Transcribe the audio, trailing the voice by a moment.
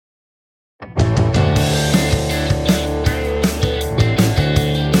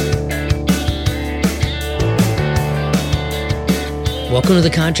Welcome to the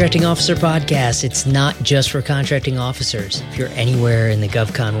Contracting Officer Podcast. It's not just for contracting officers. If you're anywhere in the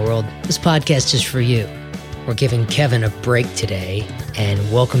GovCon world, this podcast is for you. We're giving Kevin a break today and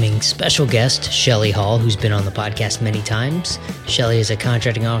welcoming special guest Shelly Hall, who's been on the podcast many times. Shelly is a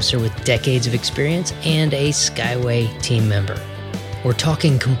contracting officer with decades of experience and a Skyway team member. We're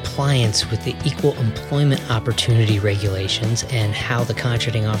talking compliance with the Equal Employment Opportunity regulations and how the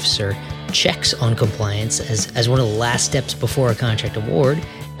contracting officer checks on compliance as one of the last steps before a contract award,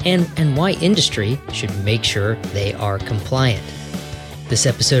 and why industry should make sure they are compliant. This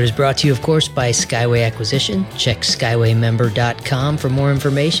episode is brought to you, of course, by Skyway Acquisition. Check skywaymember.com for more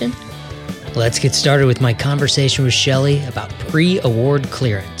information. Let's get started with my conversation with Shelly about pre-award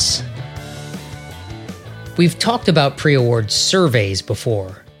clearance. We've talked about pre-award surveys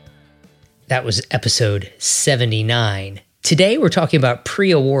before. That was episode 79. Today, we're talking about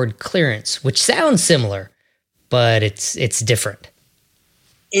pre-award clearance, which sounds similar, but it's different.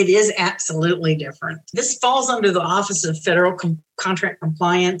 It is absolutely different. This falls under the Office of Federal Contract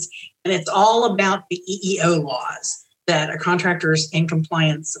Compliance, and it's all about the EEO laws that a contractor is in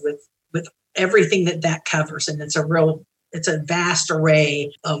compliance with everything that covers. And it's a vast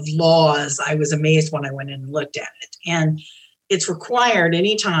array of laws. I was amazed when I went in and looked at it. And it's required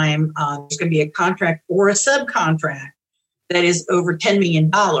anytime there's going to be a contract or a subcontract that is over $10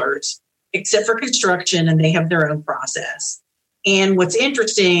 million, except for construction, and they have their own process. And what's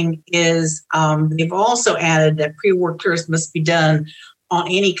interesting is they've also added that pre-award clearance must be done on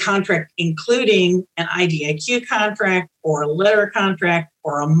any contract, including an IDIQ contract or a letter contract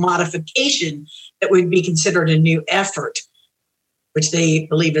or a modification that would be considered a new effort, which they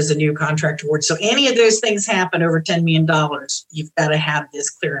believe is a new contract award. So any of those things happen over $10 million, you've got to have this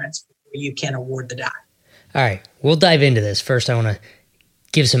clearance before you can award the die. All right, we'll dive into this. First, I want to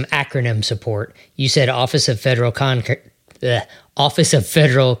give some acronym support. You said Office of Federal Contract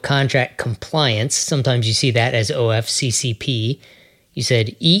Compliance. Sometimes you see that as OFCCP. You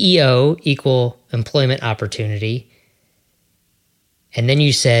said EEO, Equal Employment Opportunity. And then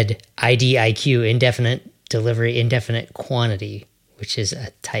you said IDIQ, Indefinite Delivery, Indefinite Quantity, which is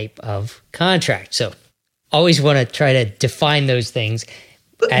a type of contract. So always want to try to define those things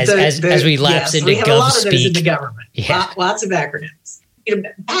as we lapse into we have gov a lot of speak. those in the government. Yeah. Lots of acronyms.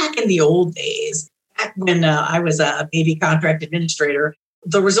 Back in the old days, back when I was a Navy contract administrator,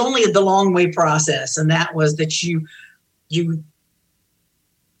 there was only the long way process, and that was that you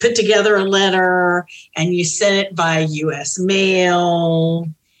put together a letter and you sent it by U.S. mail,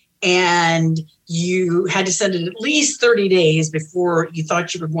 and you had to send it at least 30 days before you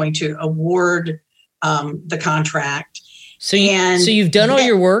thought you were going to award the contract. So you've done all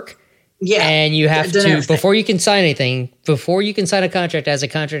your work, and you have to, before you can sign anything, before you can sign a contract as a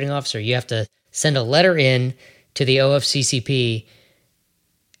contracting officer, you have to send a letter in to the OFCCP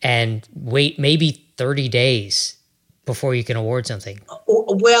and wait maybe 30 days before you can award something.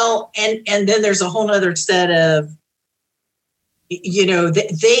 Well, and then there's a whole other set of,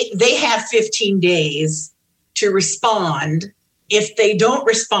 they have 15 days to respond. If they don't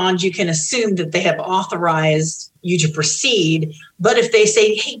respond, you can assume that they have authorized you to proceed. But if they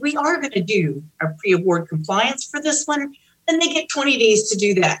say, hey, we are going to do a pre-award compliance for this one, then they get 20 days to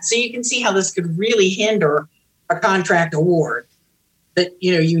do that. So you can see how this could really hinder a contract award. That,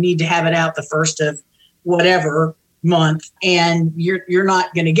 you need to have it out the first of whatever month, and you're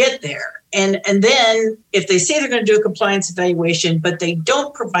not going to get there. And then if they say they're going to do a compliance evaluation, but they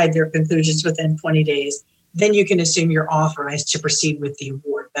don't provide their conclusions within 20 days, then you can assume you're authorized to proceed with the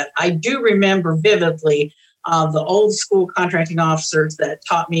award. But I do remember vividly the old school contracting officers that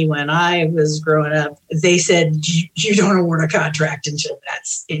taught me when I was growing up. They said, you don't award a contract until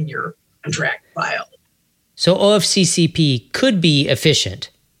that's in your contract file. So OFCCP could be efficient,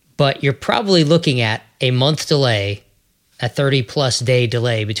 but you're probably looking at a month delay, a 30-plus day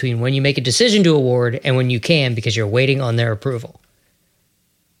delay between when you make a decision to award and when you can, because you're waiting on their approval.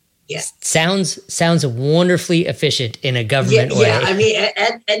 Yes. Sounds wonderfully efficient in a government way. Yeah, I mean,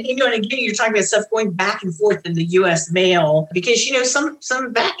 and again, you're talking about stuff going back and forth in the U.S. mail, because,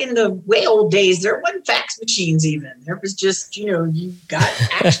 some back in the way old days, there wasn't fax machines even. There was just, you got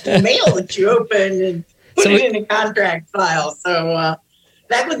actual mail that you opened and put it in a contract file. So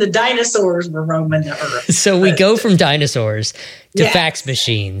back when the dinosaurs were roaming the earth. So we go from dinosaurs to fax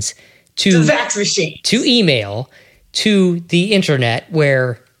machines to email to the internet,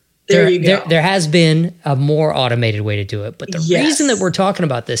 where there has been a more automated way to do it. But the reason that we're talking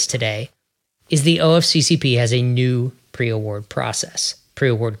about this today is the OFCCP has a new pre-award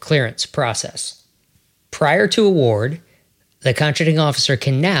clearance process. Prior to award, the contracting officer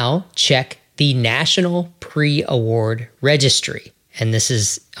can now check the National Pre-Award Registry. and this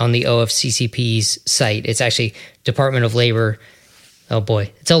is on the OFCCP's site. It's actually Department of Labor. Oh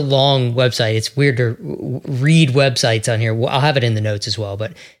boy, it's a long website. It's weird to read websites on here. I'll have it in the notes as well,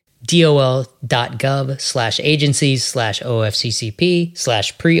 but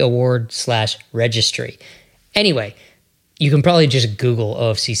dol.gov/agencies/OFCCP/pre-award/registry. Anyway, you can probably just Google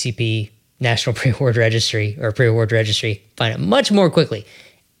OFCCP National Pre-Award Registry or Pre-Award Registry, find it much more quickly.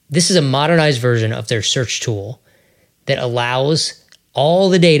 This is a modernized version of their search tool that allows all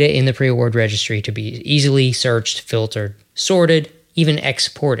the data in the pre-award registry to be easily searched, filtered, sorted, even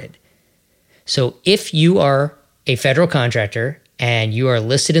exported. So if you are a federal contractor and you are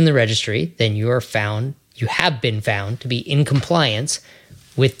listed in the registry, then you have been found to be in compliance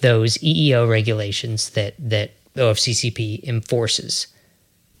with those EEO regulations that OFCCP enforces.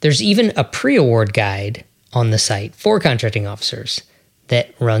 There's even a pre-award guide on the site for contracting officers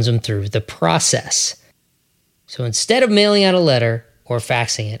that runs them through the process. So instead of mailing out a letter or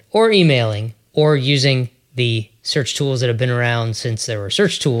faxing it or emailing or using the search tools that have been around since there were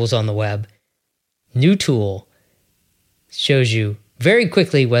search tools on the web, new tool shows you very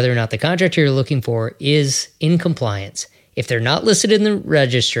quickly whether or not the contractor you're looking for is in compliance. If they're not listed in the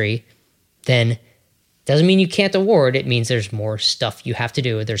registry, then doesn't mean you can't award. It means there's more stuff you have to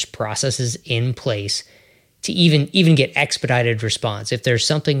do. There's processes in place to even get expedited response. If there's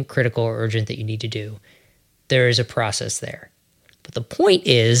something critical or urgent that you need to do, there is a process there. But the point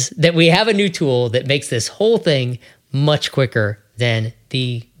is that we have a new tool that makes this whole thing much quicker than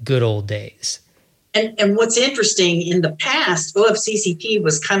the good old days. And what's interesting, in the past, OFCCP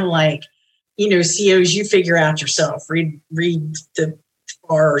was kind of like, COs, you figure out yourself, read the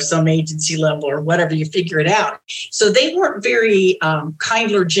or some agency level or whatever, you figure it out. So they weren't very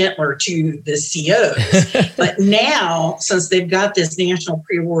kind or gentler to the COs. But now, since they've got this National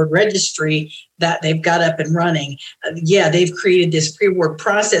Pre-Award Registry that they've got up and running, they've created this pre-award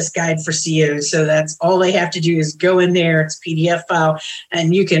process guide for COs. So that's all they have to do is go in there. It's a PDF file,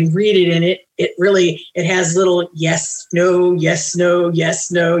 and you can read it in it. It has little yes, no, yes, no, yes,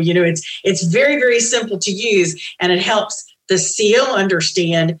 no. It's very, very simple to use, and it helps the CO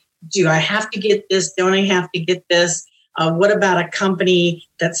understand, do I have to get this? Don't I have to get this? What about a company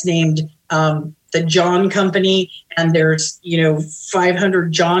that's named the John Company, and there's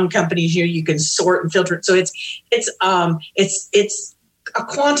 500 John companies? You can sort and filter it. So it's a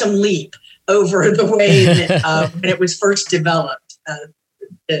quantum leap over the way that when it was first developed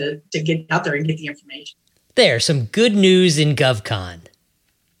to get out there and get the information. There's some good news in GovCon.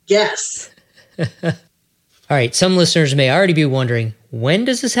 Yes. All right, some listeners may already be wondering, when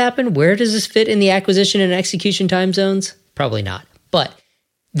does this happen? Where does this fit in the acquisition and execution time zones? Probably not. But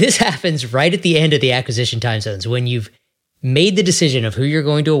this happens right at the end of the acquisition time zones, when you've made the decision of who you're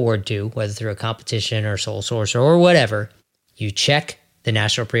going to award to, whether through a competition or sole source or whatever. You check the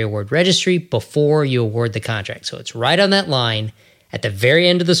National Pre-Award Registry before you award the contract. So it's right on that line at the very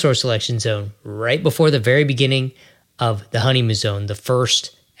end of the source selection zone, right before the very beginning of the honeymoon zone, the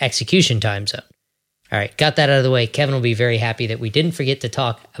first execution time zone. All right, got that out of the way. Kevin will be very happy that we didn't forget to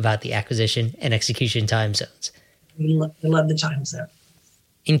talk about the acquisition and execution time zones. We love the time zone.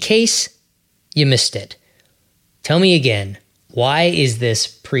 In case you missed it, tell me again, why is this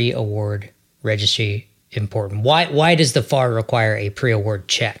pre-award registry important? Why does the FAR require a pre-award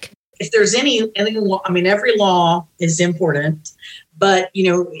check? If there's any law, every law is important, but,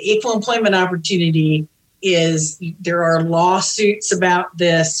 equal employment opportunity there are lawsuits about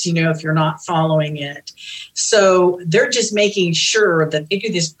this, if you're not following it. So they're just making sure that they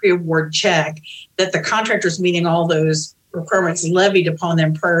do this pre-award check, that the contractor's meeting all those requirements levied upon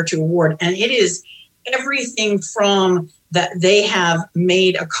them prior to award. And it is everything from that they have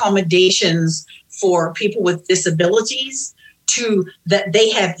made accommodations for people with disabilities to that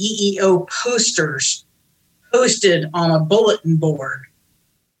they have EEO posters posted on a bulletin board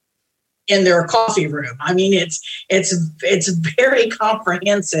in their coffee room. It's very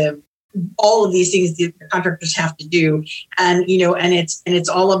comprehensive. All of these things the contractors have to do, and it's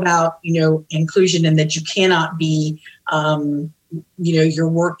all about inclusion, and that you cannot be your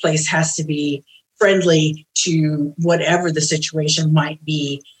workplace has to be friendly to whatever the situation might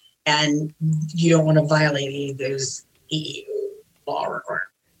be, and you don't want to violate any of those EU law requirements.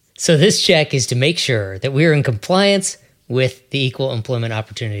 So this check is to make sure that we are in compliance with the equal employment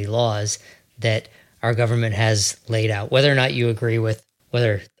opportunity laws that our government has laid out. Whether or not you agree with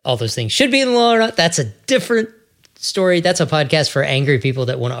whether all those things should be in the law or not, that's a different story. That's a podcast for angry people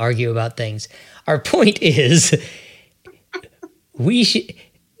that want to argue about things. Our point is, That'd be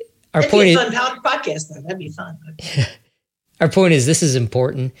a fun podcast, though. That'd be fun. Our point is, this is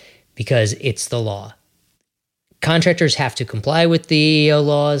important because it's the law. contractors have to comply with the EEO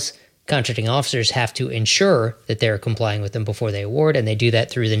laws. Contracting officers have to ensure that they're complying with them before they award, and they do that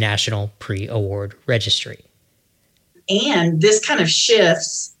through the National Pre-Award Registry. And this kind of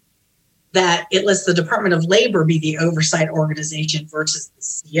shifts that it lets the Department of Labor be the oversight organization versus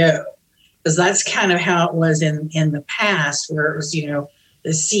the CO. Because that's kind of how it was in the past, where it was,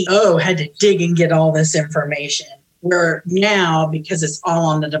 the CO had to dig and get all this information. Where now, because it's all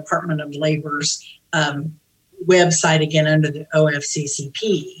on the Department of Labor's website, again, under the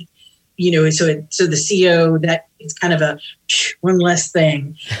OFCCP, so the CO, that is kind of a one less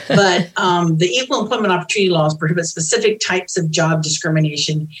thing. But the Equal Employment Opportunity laws prohibit specific types of job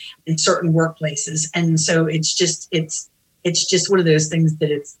discrimination in certain workplaces. And so it's just one of those things that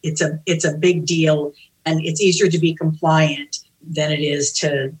it's a big deal, and it's easier to be compliant than it is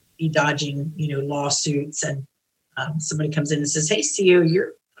to be dodging, lawsuits. And somebody comes in and says, "Hey, CO,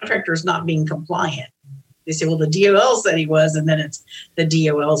 your contractor is not being compliant." They say, "Well, the DOL said he was," and then it's the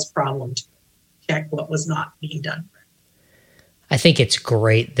DOL's problem to check what was not being done. I think it's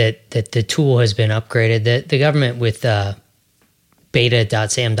great that the tool has been upgraded. That the government with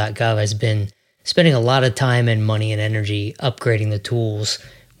beta.sam.gov has been spending a lot of time and money and energy upgrading the tools.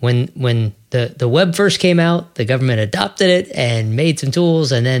 When the web first came out, the government adopted it and made some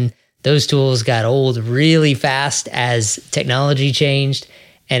tools, and then those tools got old really fast as technology changed.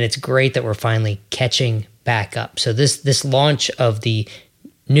 And it's great that we're finally catching back up. So this launch of the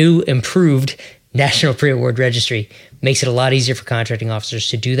new, improved National Pre-Award Registry makes it a lot easier for contracting officers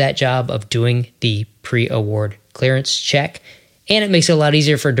to do that job of doing the pre-award clearance check. And it makes it a lot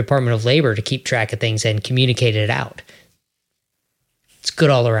easier for Department of Labor to keep track of things and communicate it out. It's good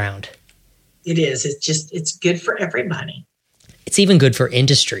all around. It is. It's good for everybody. It's even good for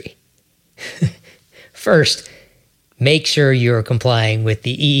industry. First, make sure you're complying with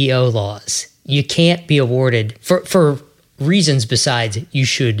the EEO laws. You can't be awarded for reasons besides you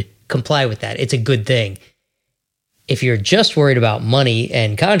should comply with that. It's a good thing. If you're just worried about money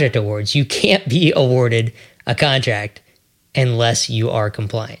and contract awards, you can't be awarded a contract unless you are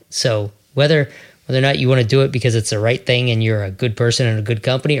compliant. So whether or not you want to do it because it's the right thing and you're a good person and a good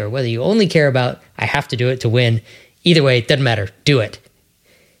company, or whether you only care about, I have to do it to win, either way, it doesn't matter. Do it.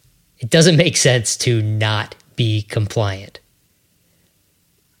 It doesn't make sense to not be compliant.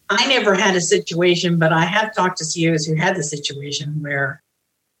 I never had a situation, but I have talked to CEOs who had the situation where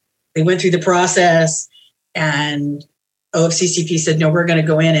they went through the process and OFCCP said, "No, we're going to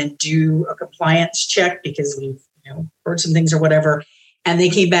go in and do a compliance check because we've heard some things or whatever." And they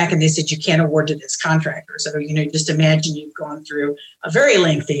came back and they said, "You can't award to this contractor." So, just imagine you've gone through a very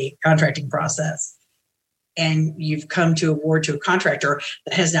lengthy contracting process and you've come to award to a contractor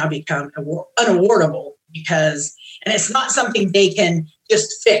that has now become unawardable because, and it's not something they can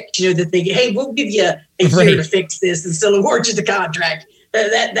just fix, that they, "Hey, we'll give you a year to fix this and still award you the contract."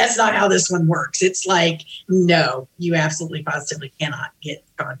 That's not how this one works. It's like, no, you absolutely positively cannot get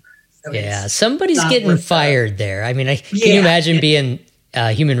the contract. So somebody's getting fired there. I mean, can you imagine being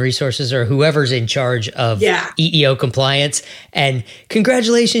human resources or whoever's in charge of EEO compliance, and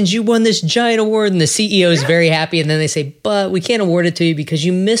congratulations, you won this giant award, and the CEO is very happy, and then they say, "But we can't award it to you because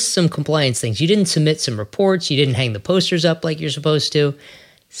you missed some compliance things. You didn't submit some reports. You didn't hang the posters up like you're supposed to."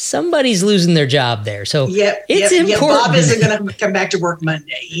 Somebody's losing their job there. So it's important. Bob isn't going to come back to work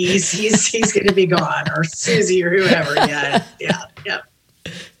Monday. He's going to be gone, or Susie or whoever. Yeah.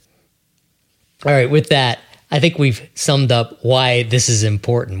 All right. With that, I think we've summed up why this is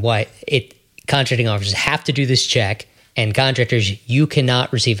important, why contracting officers have to do this check, and contractors, you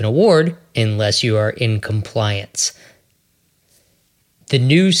cannot receive an award unless you are in compliance. The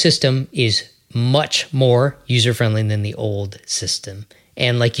new system is much more user-friendly than the old system.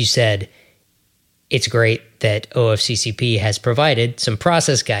 And like you said, it's great that OFCCP has provided some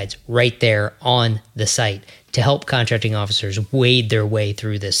process guides right there on the site to help contracting officers wade their way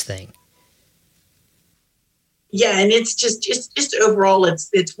through this thing. Yeah, and it's just overall,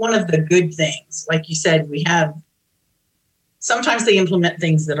 it's one of the good things. Like you said, we have, sometimes they implement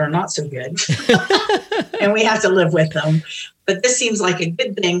things that are not so good, and we have to live with them. But this seems like a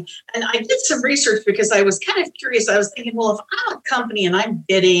good thing. And I did some research because I was kind of curious. I was thinking, well, if I'm a company and I'm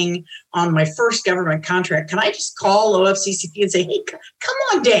bidding on my first government contract, can I just call OFCCP and say, "Hey, come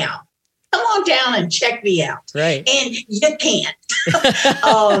on down. Come on down and check me out." Right. And you can't.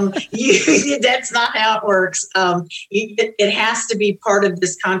 That's not how it works. It has to be part of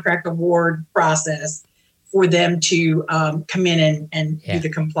this contract award process for them to come in and do the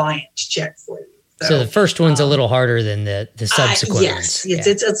compliance check for you. So the first one's a little harder than the subsequent ones. Yes,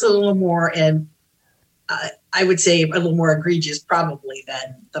 it's a little more, and I would say a little more egregious probably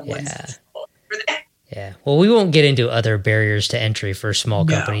than the ones. Yeah. Well, we won't get into other barriers to entry for small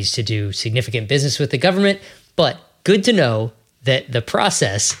companies to do significant business with the government, but good to know that the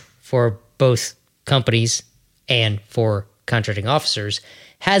process for both companies and for contracting officers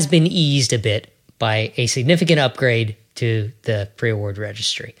has been eased a bit by a significant upgrade to the pre-award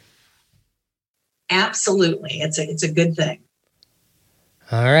registry. Absolutely. It's a good thing.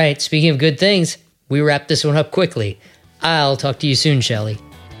 All right. Speaking of good things, we wrap this one up quickly. I'll talk to you soon, Shelley.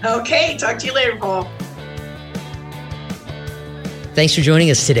 Okay. Talk to you later, Paul. Thanks for joining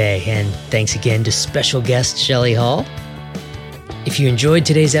us today, and thanks again to special guest Shelley Hall. If you enjoyed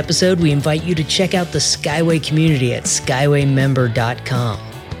today's episode, we invite you to check out the Skyway community at skywaymember.com.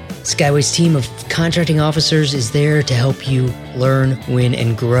 Skyway's team of contracting officers is there to help you learn, win,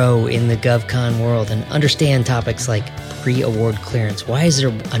 and grow in the GovCon world and understand topics like pre-award clearance. Why is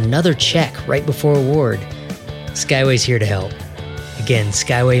there another check right before award? Skyway's here to help. Again,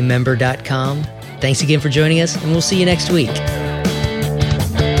 skywaymember.com. Thanks again for joining us, and we'll see you next week.